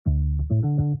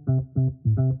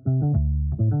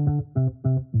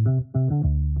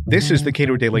This is the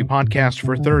Cato Daily Podcast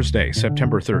for Thursday,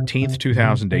 September 13th,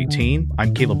 2018.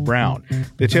 I'm Caleb Brown.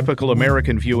 The typical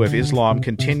American view of Islam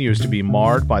continues to be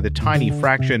marred by the tiny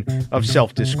fraction of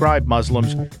self-described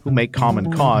Muslims who make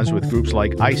common cause with groups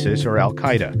like ISIS or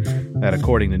Al-Qaeda. That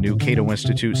according to new Cato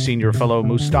Institute senior fellow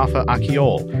Mustafa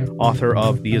Akyol, author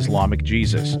of The Islamic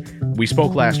Jesus. We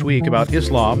spoke last week about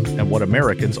Islam and what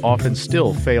Americans often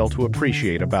still fail to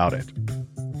appreciate about it.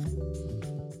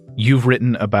 You've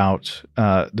written about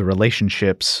the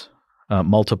relationships,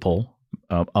 multiple,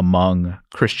 among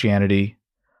Christianity,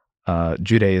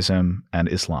 Judaism, and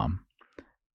Islam.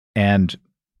 And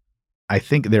I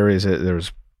think there's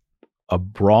a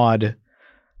broad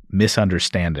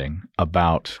misunderstanding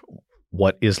about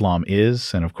what Islam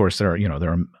is. And of course, there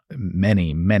are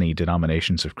many, many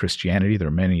denominations of Christianity. There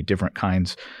are many different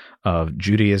kinds of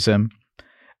Judaism,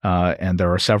 and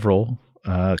there are several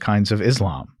kinds of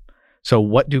Islam. So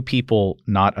what do people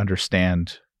not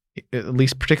understand, at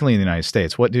least particularly in the United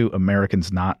States, what do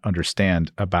Americans not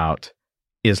understand about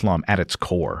Islam at its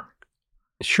core?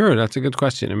 Sure, that's a good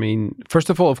question. I mean, first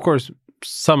of all, of course,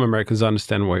 some Americans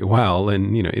understand very well.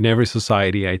 And, in every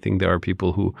society, I think there are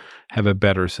people who have a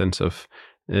better sense of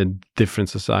different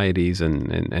societies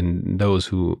and those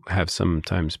who have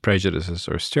sometimes prejudices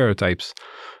or stereotypes.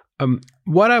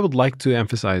 What I would like to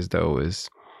emphasize, though, is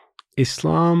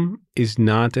Islam is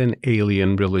not an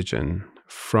alien religion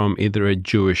from either a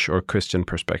Jewish or Christian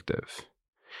perspective.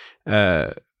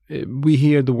 We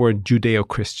hear the word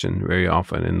Judeo-Christian very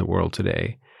often in the world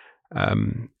today.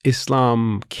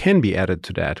 Islam can be added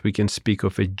to that. We can speak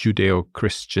of a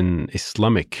Judeo-Christian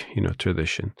Islamic,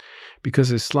 tradition, because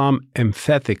Islam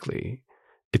emphatically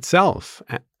itself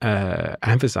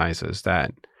emphasizes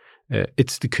that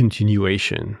it's the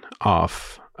continuation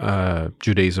of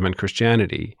Judaism and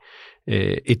Christianity.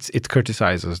 It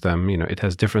criticizes them. It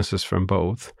has differences from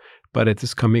both, but it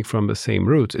is coming from the same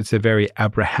roots. It's a very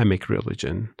Abrahamic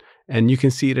religion, and you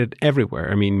can see it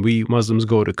everywhere. I mean, we Muslims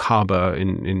go to Kaaba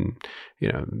in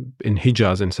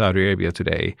Hijaz in Saudi Arabia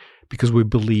today because we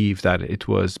believe that it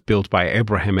was built by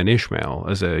Abraham and Ishmael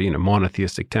as a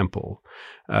monotheistic temple.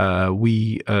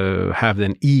 We have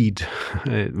then Eid,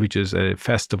 which is a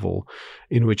festival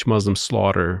in which Muslims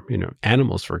slaughter,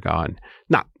 animals for God,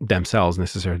 not themselves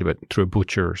necessarily, but through a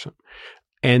butcher or something.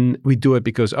 And we do it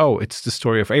because, it's the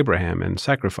story of Abraham and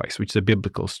sacrifice, which is a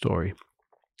biblical story.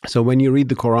 So when you read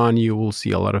the Quran, you will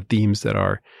see a lot of themes that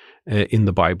are in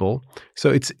the Bible.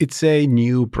 So it's a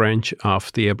new branch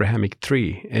of the Abrahamic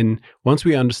tree. And once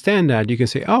we understand that, you can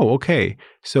say, okay,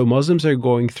 so Muslims are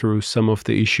going through some of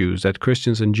the issues that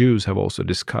Christians and Jews have also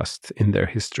discussed in their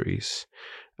histories.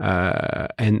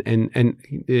 And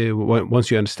once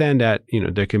you understand that,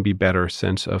 there can be better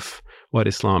sense of what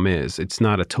Islam is. It's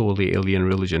not a totally alien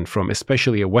religion from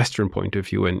especially a Western point of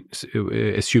view, and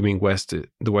assuming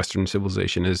the Western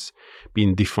civilization is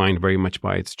being defined very much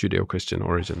by its Judeo-Christian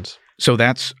origins. So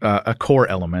that's a core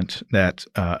element that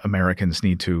Americans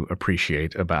need to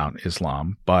appreciate about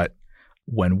Islam. But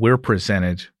when we're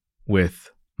presented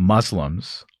with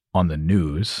Muslims on the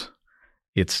news,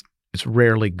 it's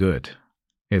rarely good.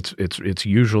 It's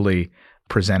usually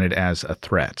presented as a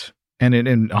threat. And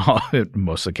in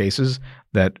most of the cases,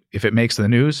 that if it makes the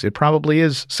news, it probably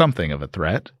is something of a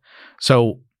threat.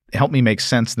 So help me make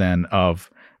sense then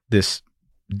of this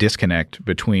disconnect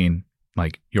between,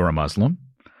 like, you're a Muslim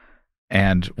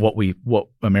and what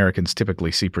Americans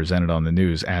typically see presented on the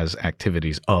news as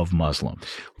activities of Muslims.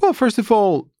 Well, first of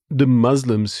all, the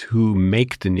Muslims who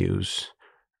make the news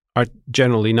are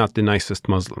generally not the nicest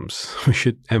Muslims. We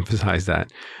should emphasize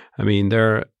that. I mean,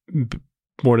 there are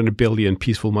more than 1 billion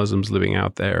peaceful Muslims living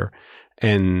out there,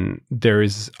 and there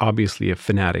is obviously a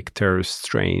fanatic terrorist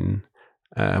strain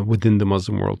within the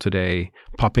Muslim world today,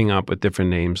 popping up with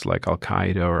different names like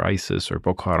Al-Qaeda or ISIS or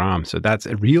Boko Haram. So that's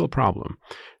a real problem,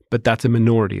 but that's a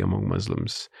minority among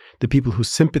Muslims. The people who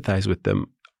sympathize with them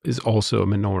is also a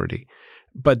minority,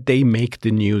 but they make the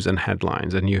news and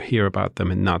headlines, and you hear about them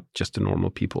and not just the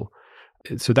normal people.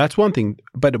 So that's one thing.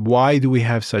 But why do we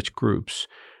have such groups?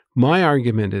 My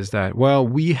argument is that,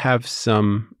 we have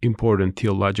some important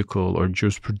theological or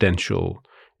jurisprudential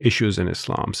issues in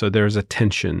Islam. So there's a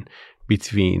tension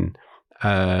between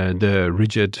the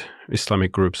rigid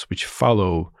Islamic groups which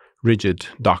follow rigid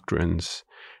doctrines,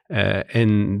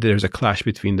 and there's a clash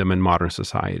between them and modern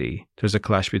society. There's a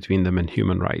clash between them and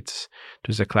human rights.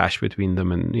 There's a clash between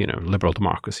them and, liberal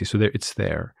democracy. So it's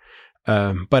there.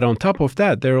 But on top of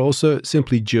that, there are also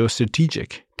simply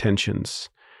geostrategic tensions,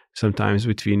 sometimes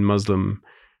between Muslim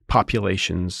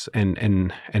populations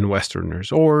and Westerners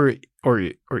or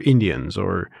Indians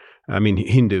or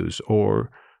Hindus or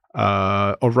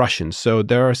Russians. So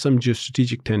there are some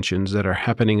geostrategic tensions that are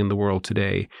happening in the world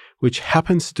today, which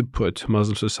happens to put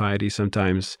Muslim society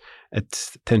sometimes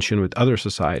at tension with other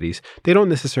societies. They don't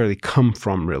necessarily come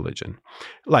from religion.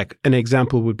 Like an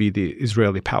example would be the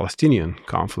Israeli-Palestinian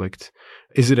conflict.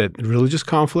 Is it a religious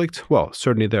conflict? Well,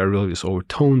 certainly there are religious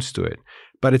overtones to it,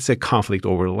 but it's a conflict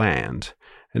over land.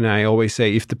 And I always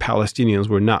say if the Palestinians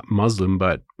were not Muslim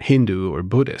but Hindu or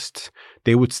Buddhist,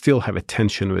 they would still have a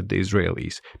tension with the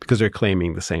Israelis because they're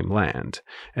claiming the same land.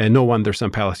 And no wonder some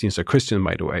Palestinians are Christian,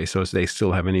 by the way, so they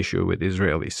still have an issue with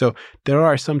Israelis. So there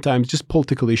are sometimes just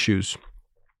political issues,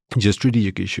 just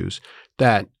strategic issues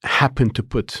that happen to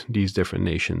put these different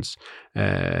nations,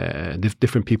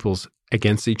 different peoples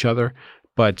against each other.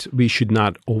 But we should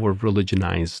not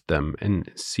over-religionize them and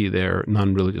see their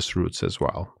non-religious roots as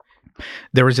well.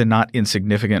 There is a not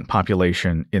insignificant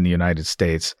population in the United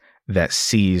States that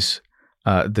sees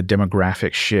the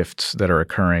demographic shifts that are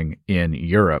occurring in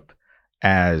Europe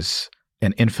as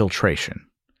an infiltration.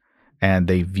 And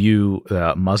they view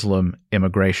Muslim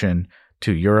immigration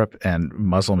to Europe, and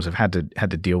Muslims have had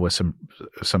to deal with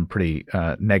some pretty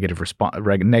negative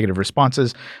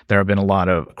responses. There have been a lot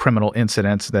of criminal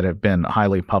incidents that have been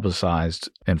highly publicized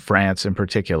in France in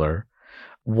particular.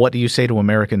 What do you say to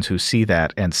Americans who see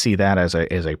that and see that as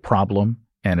a problem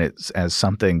and it's as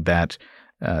something that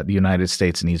the United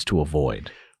States needs to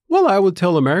avoid? Well, I would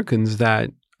tell Americans that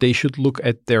they should look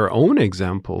at their own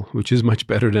example, which is much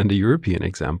better than the European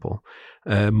example.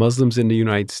 Muslims in the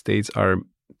United States are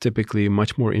typically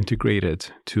much more integrated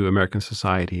to American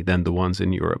society than the ones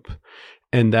in Europe.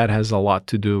 And that has a lot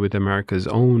to do with America's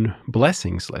own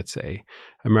blessings, let's say.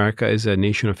 America is a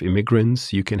nation of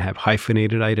immigrants. You can have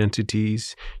hyphenated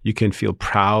identities. You can feel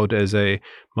proud as a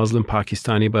Muslim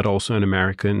Pakistani, but also an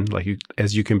American,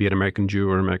 as you can be an American Jew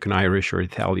or American Irish or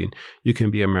Italian. You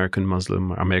can be American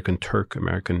Muslim, American Turk,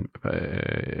 American,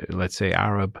 let's say,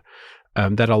 Arab.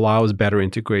 That allows better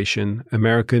integration.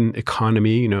 American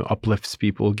economy, uplifts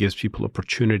people, gives people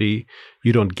opportunity.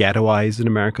 You don't ghettoize in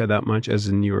America that much as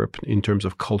in Europe in terms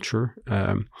of culture.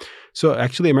 So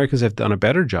actually, Americans have done a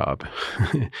better job.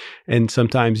 And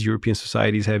sometimes European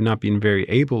societies have not been very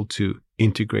able to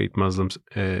integrate Muslims,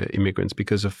 immigrants,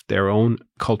 because of their own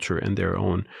culture and their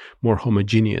own more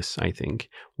homogeneous, I think,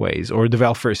 ways. Or the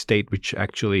welfare state, which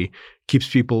actually keeps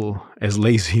people as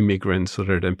lazy immigrants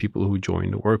rather than people who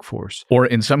join the workforce. Or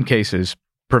in some cases,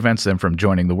 prevents them from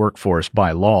joining the workforce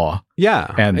by law.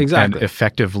 Yeah, and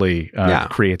effectively Yeah.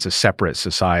 creates a separate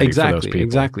society for those people.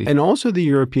 Exactly. And also the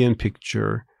European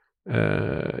picture,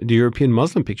 the European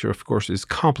Muslim picture, of course, is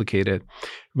complicated.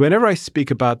 Whenever I speak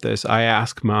about this, I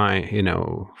ask my,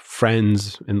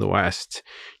 friends in the West,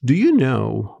 do you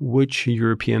know which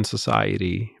European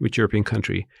society, which European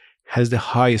country has the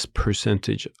highest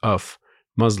percentage of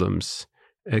Muslims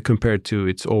compared to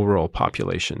its overall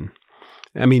population?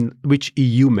 I mean, which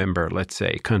EU member, let's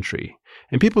say, country?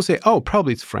 And people say, oh,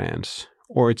 probably it's France,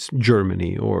 or it's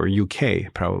Germany, or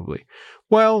UK, probably.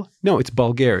 Well, no, it's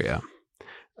Bulgaria.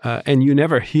 And you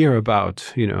never hear about,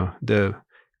 the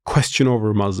question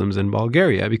over Muslims in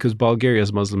Bulgaria, because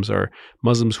Bulgaria's Muslims are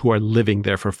Muslims who are living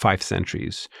there for 5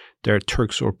 centuries. They're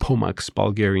Turks or Pomaks,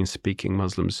 Bulgarian-speaking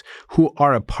Muslims, who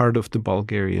are a part of the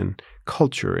Bulgarian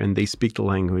culture, and they speak the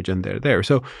language, and they're there.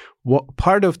 So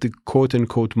part of the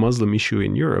quote-unquote Muslim issue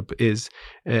in Europe is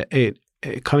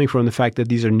coming from the fact that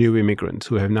these are new immigrants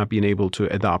who have not been able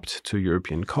to adapt to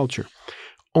European culture.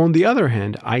 On the other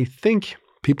hand, I think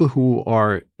people who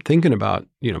are thinking about,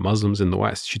 Muslims in the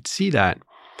West should see that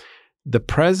the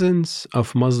presence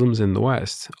of Muslims in the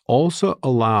West also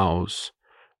allows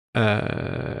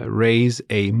raise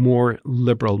a more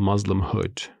liberal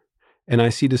Muslimhood. And I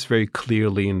see this very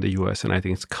clearly in the US, and I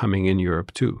think it's coming in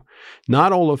Europe too.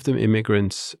 Not all of them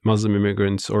immigrants, Muslim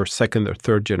immigrants, or second or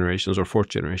third generations or fourth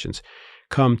generations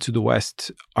come to the West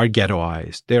are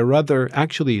ghettoized. They're rather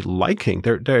actually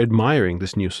they're admiring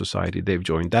this new society they've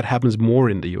joined. That happens more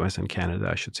in the US and Canada,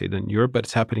 I should say, than Europe, but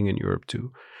it's happening in Europe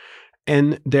too.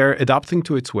 And they're adapting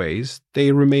to its ways.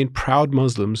 They remain proud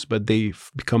Muslims, but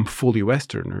they've become fully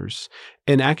Westerners.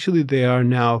 And actually, they are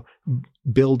now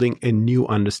building a new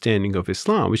understanding of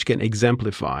Islam, which can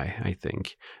exemplify, I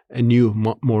think, a new,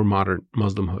 more modern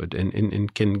Muslimhood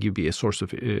and can be a source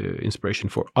of inspiration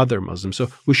for other Muslims. So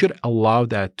we should allow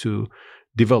that to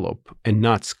develop and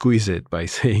not squeeze it by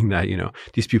saying that,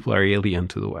 these people are alien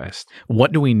to the West.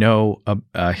 What do we know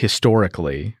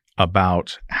historically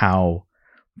about how,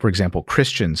 for example,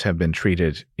 Christians have been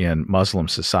treated in Muslim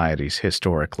societies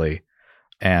historically?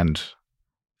 And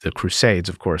the Crusades,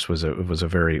 of course, was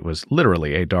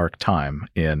literally a dark time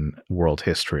in world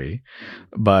history.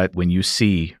 But when you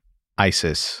see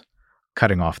ISIS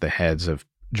cutting off the heads of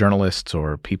journalists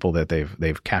or people that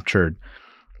they've captured,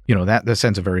 that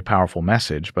sends a very powerful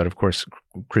message. But of course,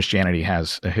 Christianity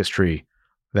has a history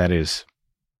that is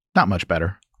not much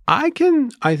better. I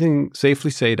think,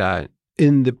 safely say that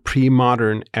in the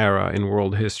pre-modern era in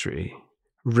world history,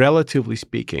 relatively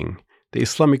speaking, the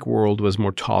Islamic world was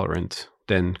more tolerant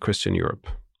than Christian Europe.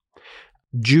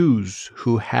 Jews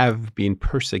who have been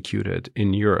persecuted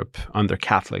in Europe under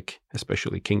Catholic,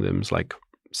 especially kingdoms like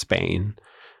Spain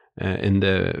in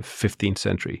the 15th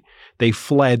century, they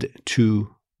fled to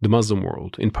the Muslim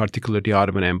world, in particular the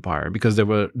Ottoman Empire, because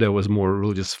there was more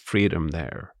religious freedom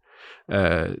there.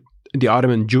 The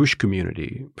Ottoman Jewish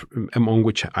community, among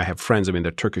which I have friends,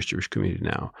 they're Turkish Jewish community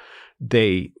now,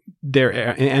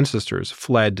 their ancestors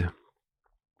fled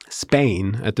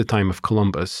Spain at the time of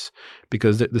Columbus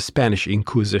because the Spanish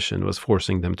Inquisition was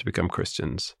forcing them to become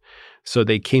Christians. So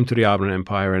they came to the Ottoman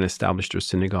Empire and established their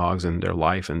synagogues and their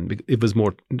life. And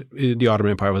the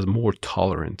Ottoman Empire was more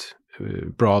tolerant,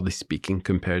 broadly speaking,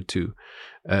 compared to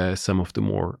some of the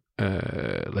more,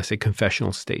 let's say,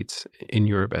 confessional states in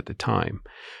Europe at the time.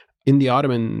 In the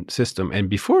Ottoman system, and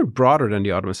before broader than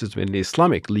the Ottoman system, in the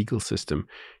Islamic legal system,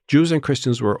 Jews and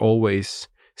Christians were always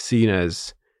seen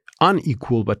as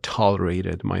unequal but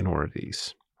tolerated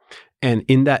minorities. And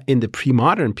in the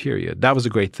pre-modern period, that was a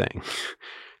great thing.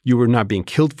 You were not being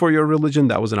killed for your religion.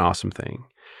 That was an awesome thing.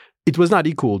 It was not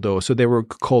equal, though, so they were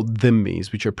called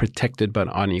dhimmis, which are protected but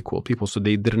unequal people, so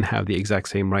they didn't have the exact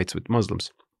same rights with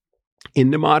Muslims.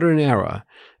 In the modern era,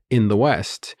 in the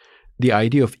West, the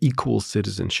idea of equal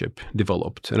citizenship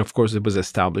developed. And of course, it was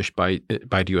established by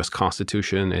the US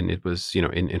Constitution, and it was,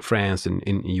 in France and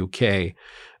in UK.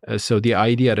 So the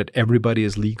idea that everybody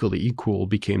is legally equal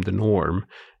became the norm.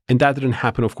 And that didn't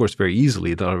happen, of course, very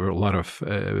easily. There were a lot of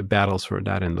battles for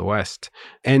that in the West.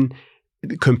 And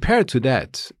compared to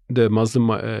that,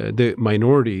 the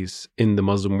minorities in the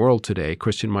Muslim world today,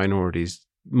 Christian minorities,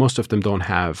 most of them don't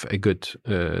have a good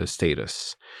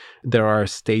status. There are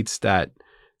states that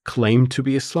claim to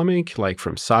be Islamic, like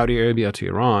from Saudi Arabia to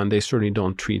Iran. They certainly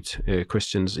don't treat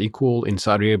Christians equal. In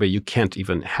Saudi Arabia, you can't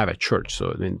even have a church.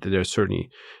 So there are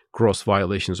certainly gross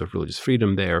violations of religious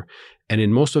freedom there. And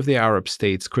in most of the Arab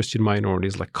states, Christian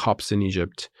minorities like Copts in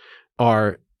Egypt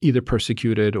are either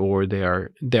persecuted or they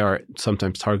are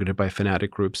sometimes targeted by fanatic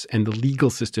groups, and the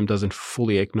legal system doesn't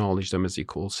fully acknowledge them as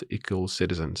equal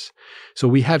citizens. So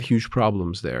we have huge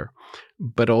problems there.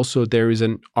 But also there is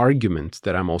an argument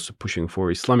that I'm also pushing for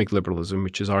Islamic liberalism,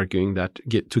 which is arguing that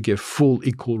to give full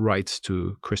equal rights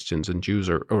to Christians and Jews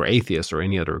or atheists or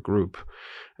any other group.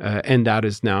 And that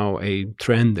is now a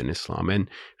trend in Islam. And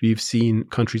we've seen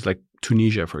countries like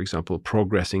Tunisia, for example,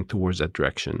 progressing towards that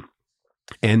direction.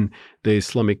 And the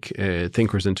Islamic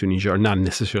thinkers in Tunisia are not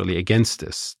necessarily against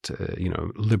this,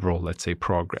 liberal, let's say,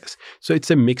 progress. So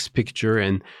it's a mixed picture,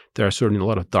 and there are certainly a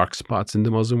lot of dark spots in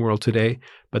the Muslim world today,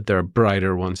 but there are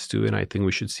brighter ones too. And I think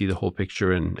we should see the whole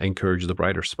picture and encourage the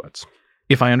brighter spots.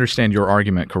 If I understand your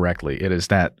argument correctly, it is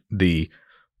that the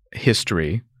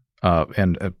history,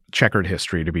 and a checkered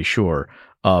history to be sure,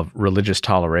 of religious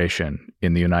toleration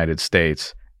in the United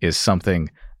States is something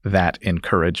that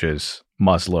encourages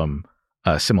Muslim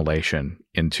assimilation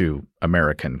into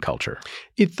American culture.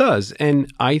 It does.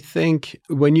 And I think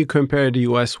when you compare the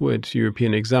US with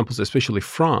European examples, especially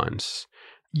France,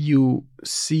 you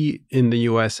see in the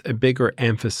US a bigger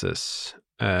emphasis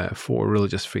for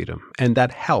religious freedom. And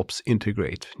that helps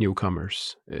integrate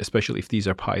newcomers, especially if these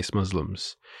are pious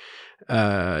Muslims.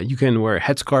 You can wear a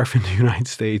headscarf in the United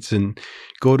States and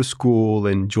go to school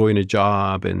and join a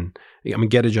job and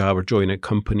get a job or join a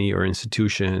company or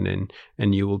institution,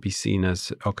 and you will be seen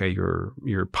as, okay, you're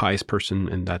a pious person,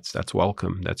 and that's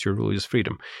welcome. That's your religious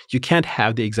freedom. You can't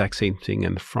have the exact same thing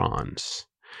in France.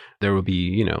 There will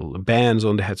be, bans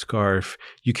on the headscarf.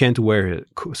 You can't wear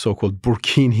a so-called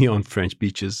burkini on French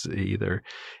beaches either.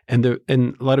 And a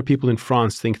lot of people in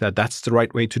France think that that's the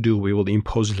right way to do. We will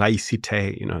impose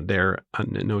laïcité, their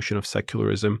notion of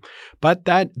secularism. But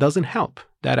that doesn't help.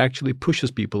 That actually pushes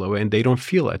people away, and they don't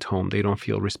feel at home. They don't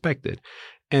feel respected.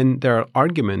 And there are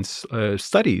arguments,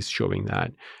 studies showing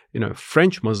that,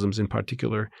 French Muslims in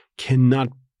particular cannot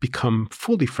become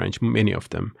fully French, many of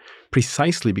them,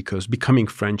 precisely because becoming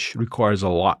French requires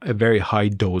a very high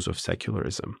dose of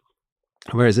secularism.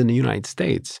 Whereas in the United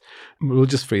States,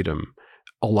 religious freedom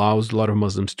allows a lot of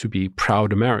Muslims to be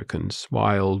proud Americans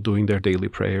while doing their daily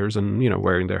prayers and,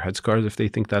 wearing their headscarves if they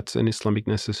think that's an Islamic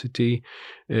necessity,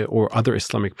 or other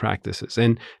Islamic practices.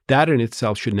 And that in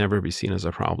itself should never be seen as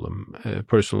a problem,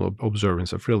 personal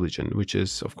observance of religion, which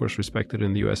is, of course, respected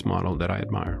in the U.S. model that I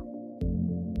admire.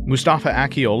 Mustafa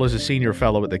Akyol is a senior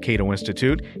fellow at the Cato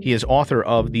Institute. He is author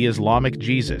of The Islamic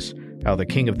Jesus: How the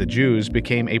King of the Jews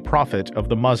Became a Prophet of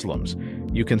the Muslims.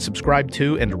 You can subscribe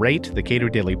to and rate the Cato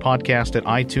Daily Podcast at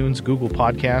iTunes, Google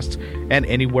Podcasts, and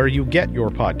anywhere you get your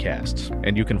podcasts.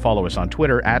 And you can follow us on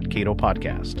Twitter at Cato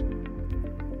Podcast.